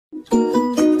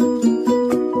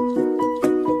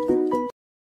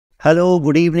Hello,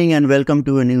 good evening, and welcome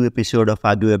to a new episode of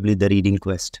Arguably the Reading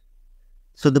Quest.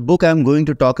 So the book I'm going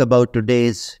to talk about today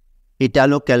is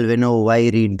Italo Calvino, Why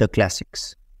Read the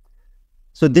Classics.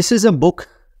 So this is a book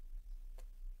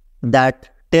that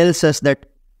tells us that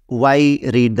why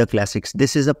read the classics.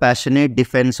 This is a passionate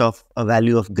defense of a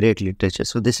value of great literature.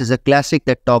 So this is a classic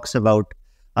that talks about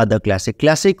other classic.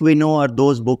 Classic, we know, are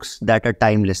those books that are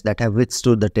timeless, that have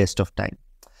withstood the test of time.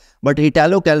 But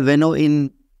Italo Calvino,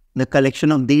 in the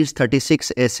collection of these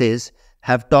 36 essays,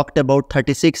 have talked about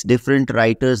 36 different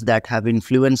writers that have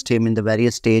influenced him in the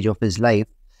various stage of his life.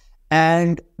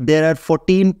 And there are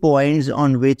 14 points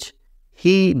on which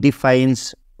he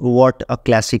defines what a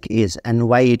classic is and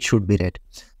why it should be read.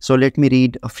 So let me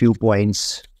read a few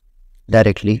points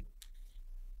directly.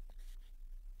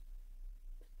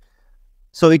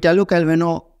 So Italo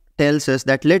Calvino tells us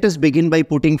that let us begin by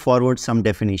putting forward some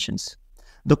definitions.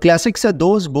 The classics are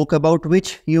those books about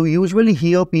which you usually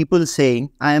hear people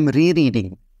saying, I am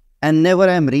rereading, and never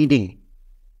I am reading.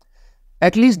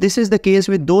 At least this is the case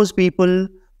with those people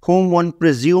whom one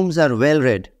presumes are well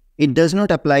read. It does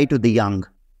not apply to the young,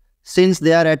 since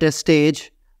they are at a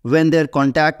stage when their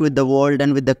contact with the world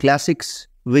and with the classics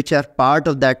which are part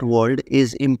of that world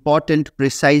is important.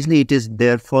 Precisely, it is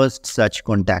their first such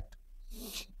contact.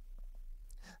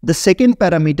 The second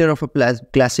parameter of a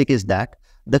classic is that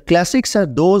the classics are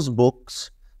those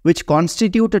books which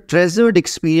constitute a treasured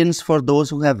experience for those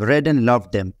who have read and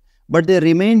loved them, but they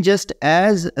remain just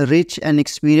as rich an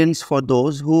experience for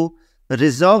those who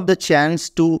reserve the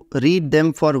chance to read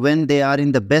them for when they are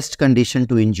in the best condition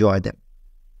to enjoy them.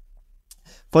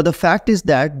 For the fact is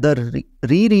that the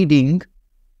rereading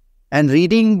and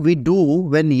reading we do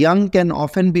when young can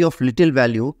often be of little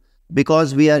value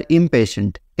because we are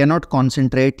impatient, cannot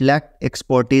concentrate, lack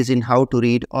expertise in how to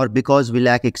read, or because we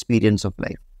lack experience of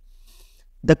life.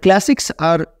 The classics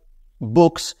are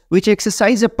books which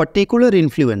exercise a particular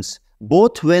influence,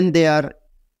 both when they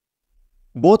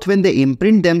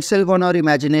imprint themselves on our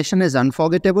imagination as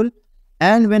unforgettable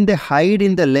and when they hide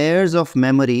in the layers of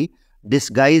memory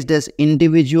disguised as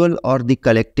individual or the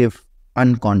collective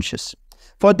unconscious.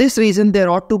 For this reason, there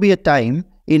ought to be a time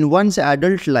in one's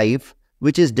adult life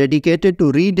which is dedicated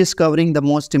to rediscovering the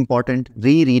most important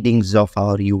rereadings of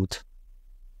our youth.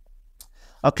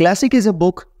 A classic is a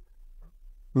book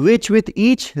which with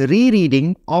each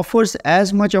rereading offers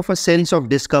as much of a sense of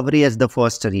discovery as the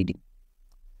first reading.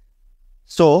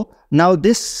 So now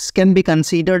this can be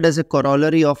considered as a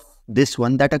corollary of this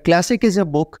one, that a classic is a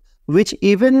book which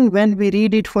even when we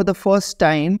read it for the first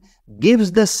time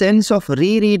gives the sense of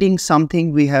rereading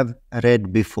something we have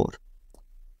read before.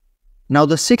 Now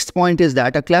the sixth point is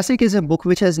that a classic is a book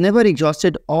which has never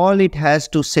exhausted all it has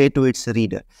to say to its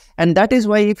reader. And that is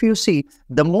why, if you see,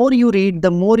 the more you read, the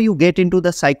more you get into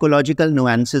the psychological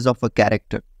nuances of a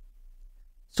character.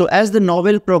 So as the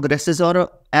novel progresses, or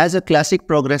as a classic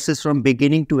progresses from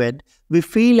beginning to end, we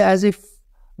feel as if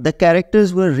the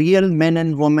characters were real men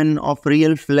and women of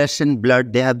real flesh and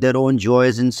blood. They have their own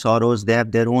joys and sorrows. They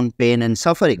have their own pain and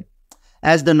suffering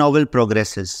as the novel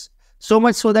progresses. So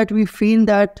much so that we feel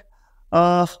that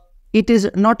it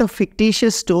is not a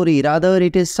fictitious story. Rather,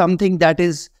 it is something that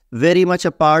is very much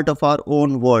a part of our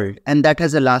own world and that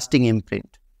has a lasting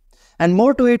imprint. And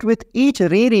more to it, with each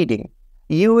rereading,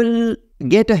 you will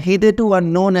get a hitherto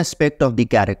unknown aspect of the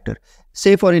character.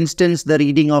 Say, for instance, the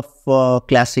reading of a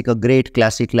great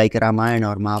classic like Ramayana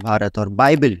or Mahabharata or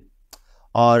Bible,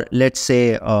 or let's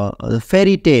say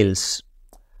fairy tales,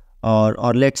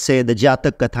 or let's say the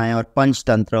Jatak Kathaएं or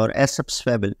Panchtantra or Aesop's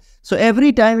Fable. So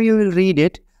every time you will read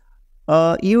it,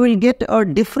 you will get a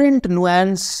different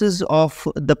nuances of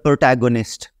the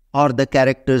protagonist or the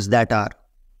characters that are.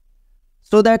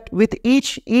 So that with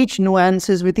each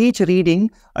nuances, with each reading,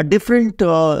 a different,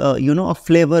 a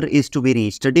flavor is to be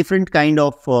reached. A different kind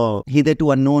of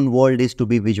hitherto unknown world is to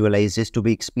be visualized, is to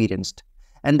be experienced.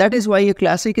 And that is why a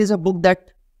classic is a book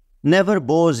that never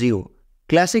bores you.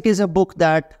 Classic is a book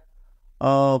that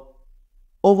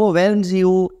overwhelms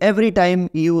you every time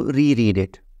you reread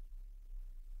it.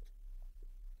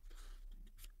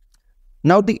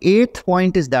 Now, the eighth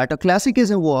point is that a classic is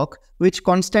a work which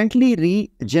constantly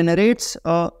regenerates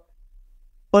a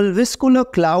pulviscular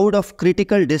cloud of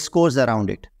critical discourse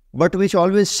around it, but which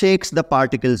always shakes the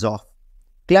particles off.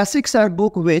 Classics are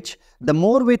books which, the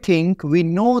more we think we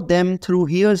know them through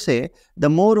hearsay, the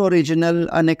more original,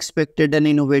 unexpected, and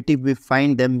innovative we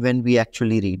find them when we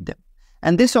actually read them.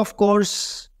 And this, of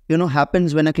course,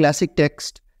 happens when a classic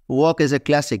text work as a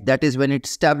classic. That is when it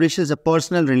establishes a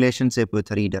personal relationship with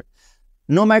the reader.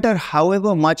 No matter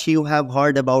however much you have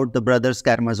heard about the brothers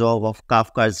Karamazov of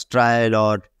Kafka's Trial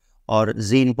or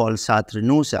Jean-Paul Sartre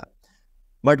Nusa,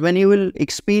 but when you will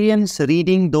experience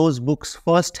reading those books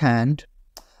firsthand,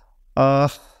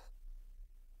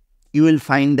 you will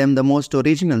find them the most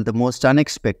original, the most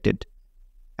unexpected,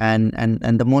 and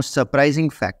the most surprising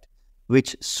fact,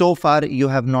 which so far you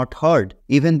have not heard,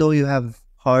 even though you have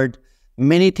heard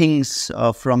many things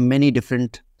from many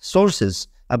different sources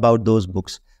about those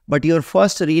books. But your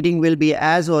first reading will be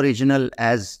as original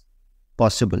as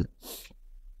possible.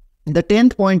 The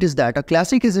 10th point is that a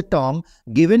classic is a term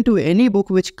given to any book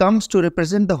which comes to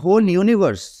represent the whole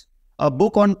universe, a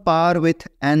book on par with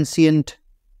ancient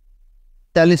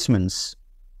talismans.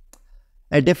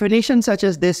 A definition such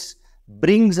as this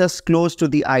brings us close to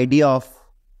the idea of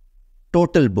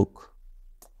total book,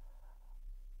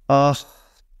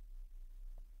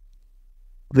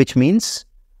 which means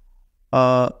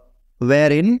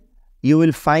wherein you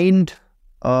will find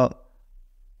a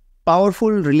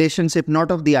powerful relationship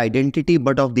not of the identity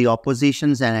but of the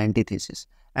oppositions and antithesis,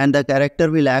 and the character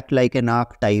will act like an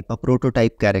archetype, a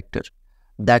prototype character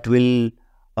that will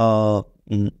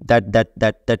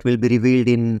that will be revealed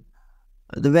in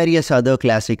the various other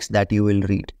classics that you will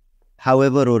read,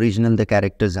 however original the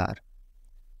characters are.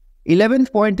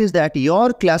 11th point is that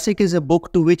your classic is a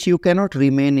book to which you cannot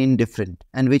remain indifferent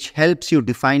and which helps you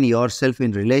define yourself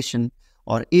in relation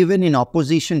or even in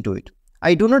opposition to it.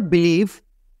 I do not believe,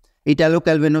 Italo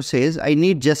Calvino says, I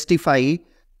need justify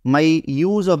my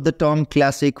use of the term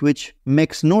classic, which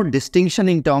makes no distinction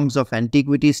in terms of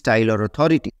antiquity, style or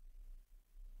authority.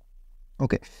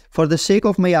 Okay, for the sake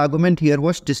of my argument here,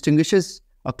 what distinguishes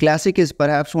a classic is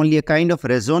perhaps only a kind of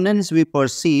resonance we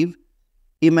perceive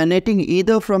emanating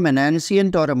either from an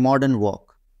ancient or a modern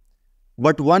work,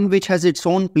 but one which has its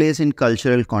own place in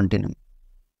cultural continuum.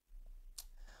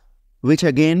 Which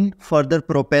again further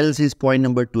propels his point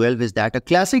number 12, is that a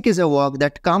classic is a work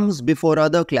that comes before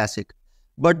other classic,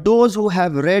 but those who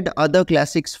have read other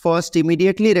classics first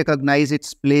immediately recognize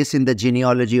its place in the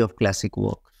genealogy of classic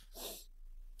work.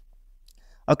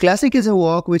 A classic is a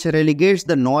work which relegates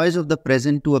the noise of the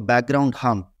present to a background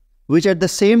hum, which at the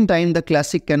same time the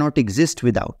classic cannot exist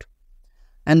without.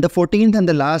 And the 14th and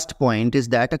the last point is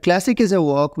that a classic is a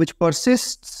work which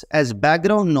persists as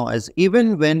background noise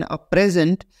even when a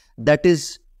present that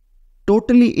is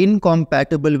totally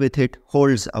incompatible with it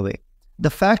holds away. The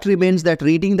fact remains that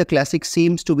reading the classic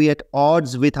seems to be at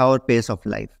odds with our pace of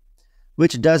life,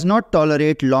 which does not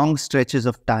tolerate long stretches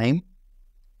of time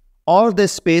or the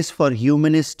space for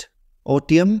humanist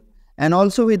otium, and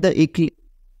also with the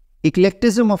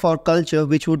eclecticism of our culture,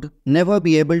 which would never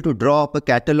be able to draw up a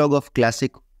catalogue of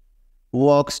classic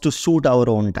works to suit our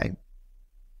own time.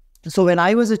 So when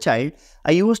I was a child,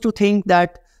 I used to think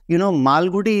that,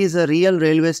 Malgudi is a real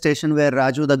railway station where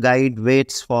Raju the guide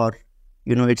waits for,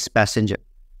 its passenger.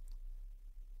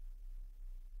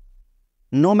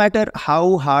 No matter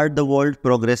how hard the world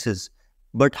progresses,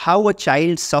 but how a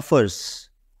child suffers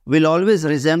will always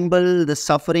resemble the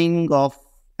suffering of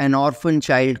an orphan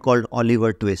child called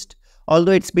Oliver Twist,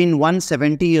 although it's been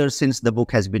 170 years since the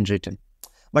book has been written.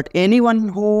 But anyone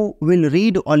who will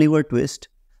read Oliver Twist,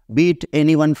 be it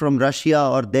anyone from Russia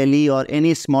or Delhi or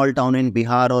any small town in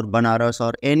Bihar or Banaras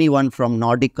or anyone from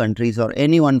Nordic countries or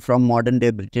anyone from modern day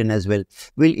Britain as well,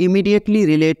 will immediately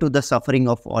relate to the suffering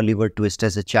of Oliver Twist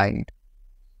as a child.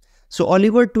 So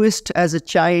Oliver Twist as a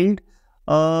child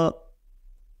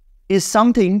is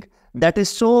something that is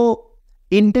so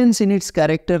intense in its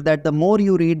character that the more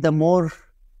you read, the more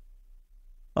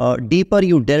deeper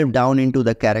you delve down into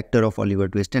the character of Oliver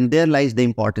Twist. And there lies the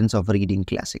importance of reading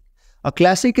classic. A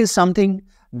classic is something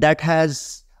that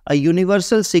has a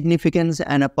universal significance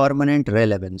and a permanent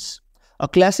relevance. A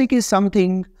classic is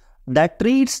something that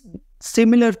treats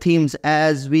similar themes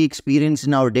as we experience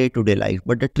in our day-to-day life,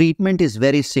 but the treatment is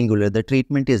very singular, the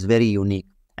treatment is very unique.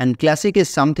 And classic is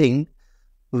something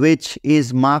which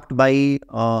is marked by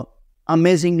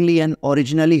amazingly and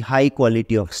originally high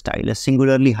quality of style, a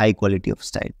singularly high quality of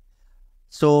style.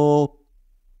 So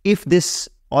if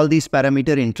all these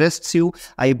parameters interests you,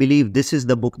 I believe this is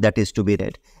the book that is to be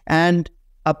read. And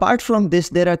apart from this,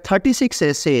 there are 36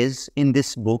 essays in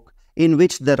this book in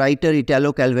which the writer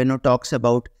Italo Calvino talks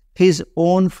about his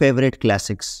own favorite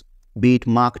classics, be it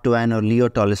Mark Twain or Leo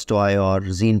Tolstoy or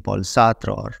Jean-Paul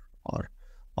Sartre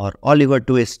or Oliver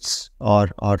Twists or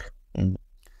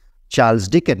Charles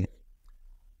Dickens.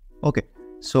 Okay,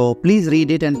 so please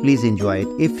read it and please enjoy it.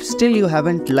 If still you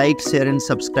haven't liked, share and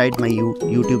subscribed my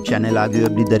YouTube channel,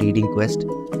 arguably the Reading Quest,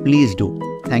 please do.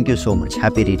 Thank you so much.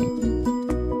 Happy reading.